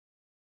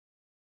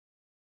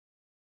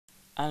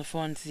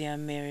Alphonsia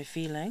Mary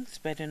Felix,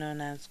 better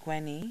known as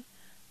Gwenny,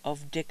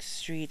 of Dick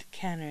Street,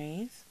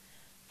 Canaries,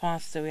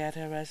 passed away at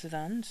her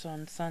residence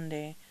on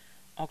Sunday,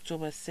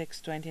 October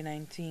 6,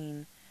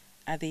 2019,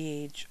 at the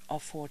age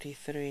of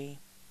 43.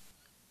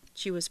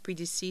 She was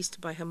predeceased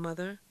by her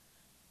mother,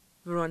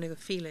 Veronica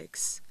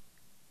Felix,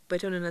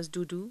 better known as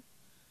Dudu,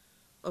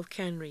 of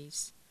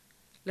Canaries,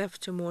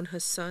 left to mourn her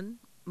son,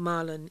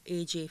 Marlon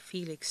A.J.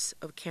 Felix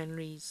of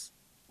Canaries,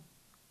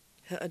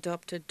 her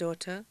adopted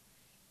daughter,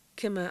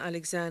 Kimma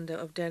Alexander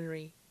of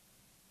Dennery,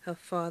 her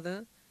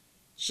father,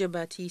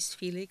 Jean-Baptiste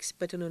Felix,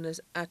 better known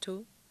as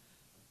Atto,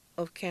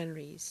 of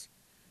Canaries,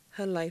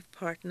 her life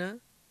partner,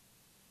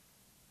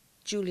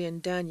 Julian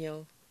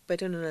Daniel,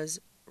 better known as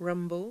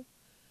Rumbo,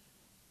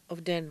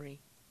 of Dennery.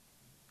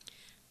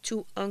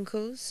 Two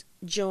uncles,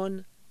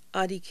 John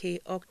Adike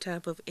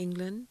Octave of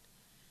England,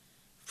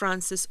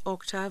 Francis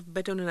Octave,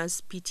 better known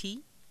as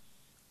P.T.,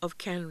 of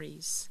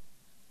Canaries.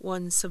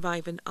 One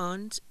surviving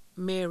aunt,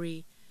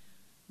 Mary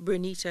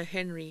Bernita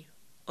Henry,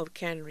 of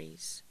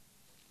Canaries.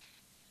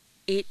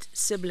 8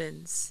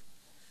 siblings,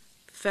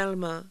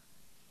 Thelma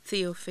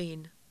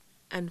Theophane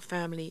and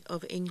family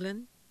of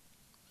England,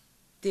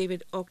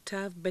 David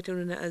Octave, better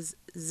known as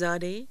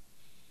Zade,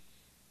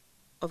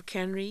 of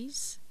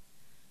Canaries,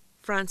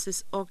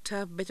 Francis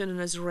Octave, better known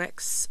as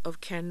Rex,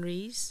 of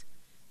Canaries,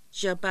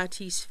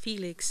 Jean-Baptiste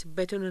Felix,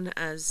 better known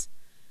as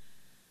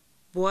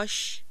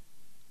Bois,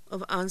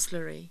 of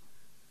Ancillary,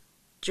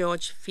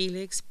 George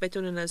Felix,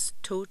 better known as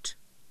Tote,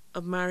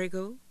 of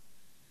Marigot,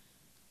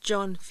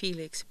 John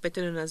Felix,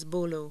 better known as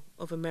Bolo,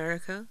 of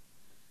America,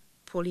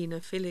 Paulina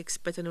Felix,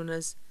 better known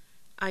as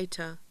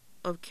Ita,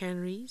 of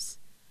Canaries,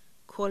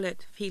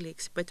 Colette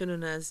Felix, better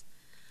known as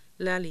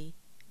Lally,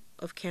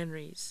 of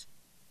Canaries.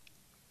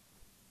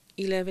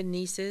 11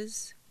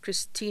 nieces,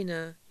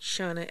 Christina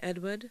Shana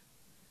Edward,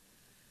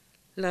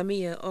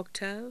 Lamia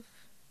Octave,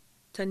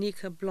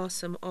 Tanika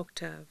Blossom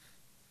Octave,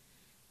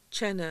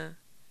 Chenna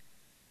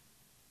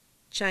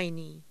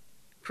Chiney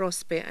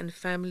Prosper and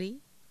family,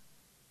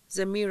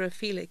 Zamira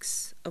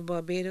Felix of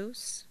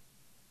Barbados,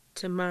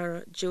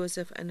 Tamara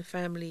Joseph and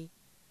family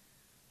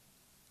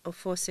of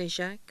Fosse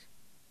Jacques,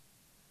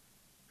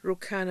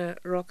 Rokana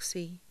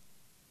Roxy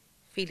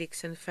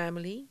Felix and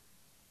family,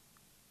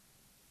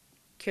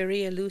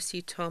 Keria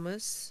Lucy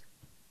Thomas,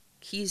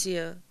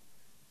 Kezia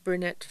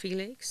Burnett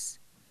Felix,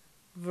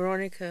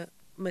 Veronica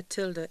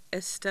Matilda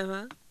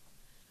Esteva,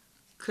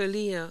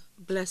 Kalia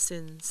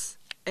Blessings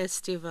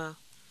Esteva,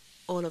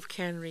 all of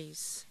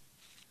Canaries.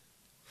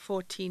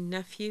 14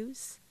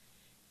 nephews,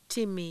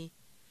 Timmy,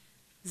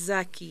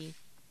 Zaki,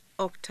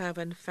 Octave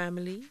and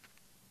family,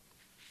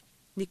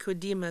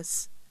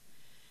 Nicodemus,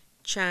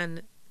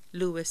 Chan,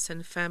 Lewis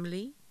and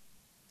family,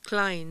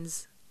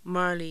 Kleins,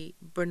 Marley,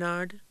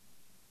 Bernard,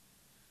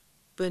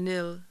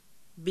 Benil,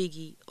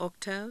 Biggie,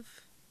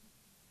 Octave,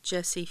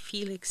 Jesse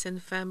Felix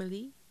and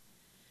family,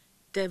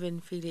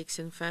 Devin Felix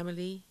and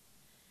family,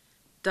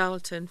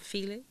 Dalton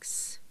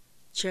Felix,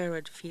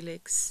 Jared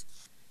Felix,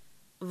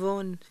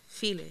 Vaughn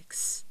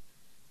Felix,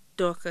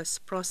 Dorcas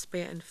Prosper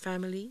and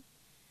family,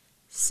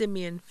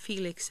 Simeon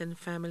Felix and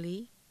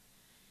family,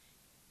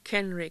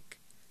 Kenrick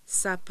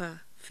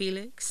Sapa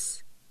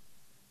Felix,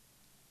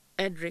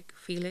 Edric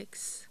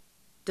Felix,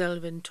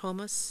 Delvin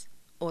Thomas,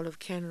 all of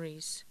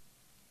Canaries.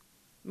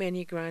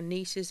 Many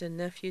grandnieces and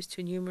nephews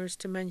too numerous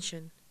to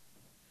mention.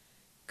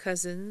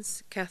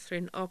 Cousins,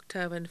 Catherine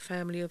Octave and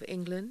family of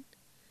England,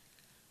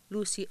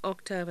 Lucy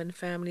Octave and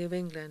family of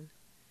England,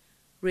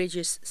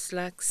 Regis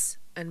Slacks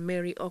and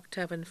Mary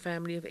Octave and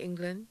family of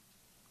England,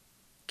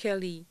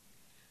 Kelly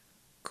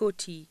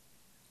Coty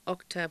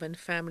Octave and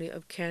family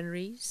of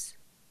Canaries,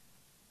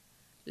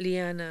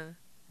 Liana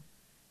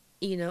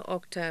Ina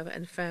Octave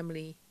and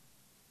family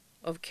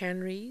of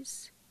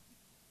Canaries,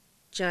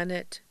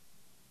 Janet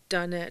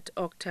Donette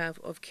Octave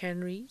of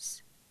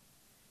Canaries,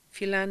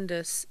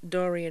 Philandus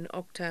Dorian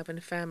Octave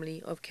and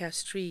family of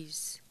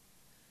Castries,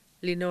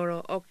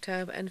 Lenora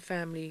Octave and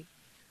family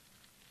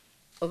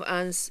of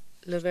Anse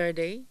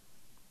Laverde,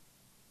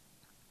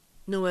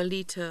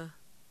 Noelita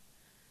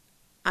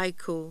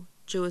Aiko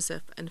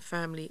Joseph and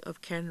family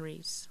of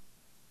Canaries.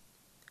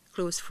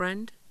 Close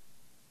friend,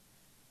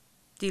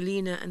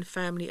 Delina and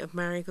family of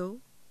Marigot,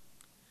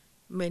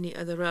 many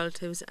other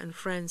relatives and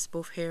friends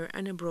both here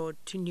and abroad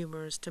too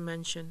numerous to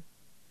mention.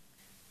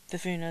 The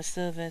funeral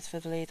service for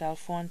the late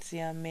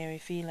Alphonsia Mary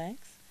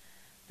Felix,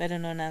 better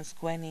known as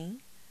Gwenny,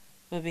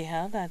 will be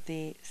held at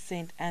the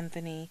St.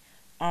 Anthony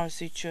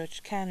RC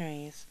Church,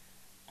 Canaries,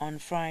 on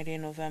Friday,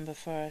 November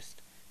 1st,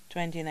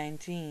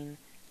 2019,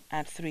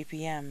 at 3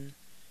 p.m.,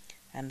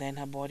 and then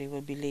her body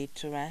will be laid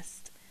to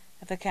rest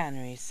at the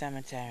Canaries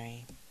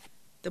Cemetery.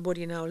 The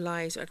body now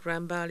lies at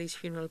Rambali's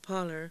Funeral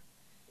Parlour,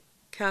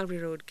 Calvary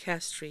Road,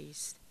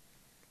 Castries.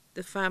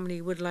 The family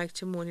would like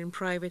to mourn in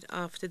private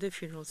after the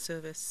funeral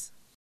service.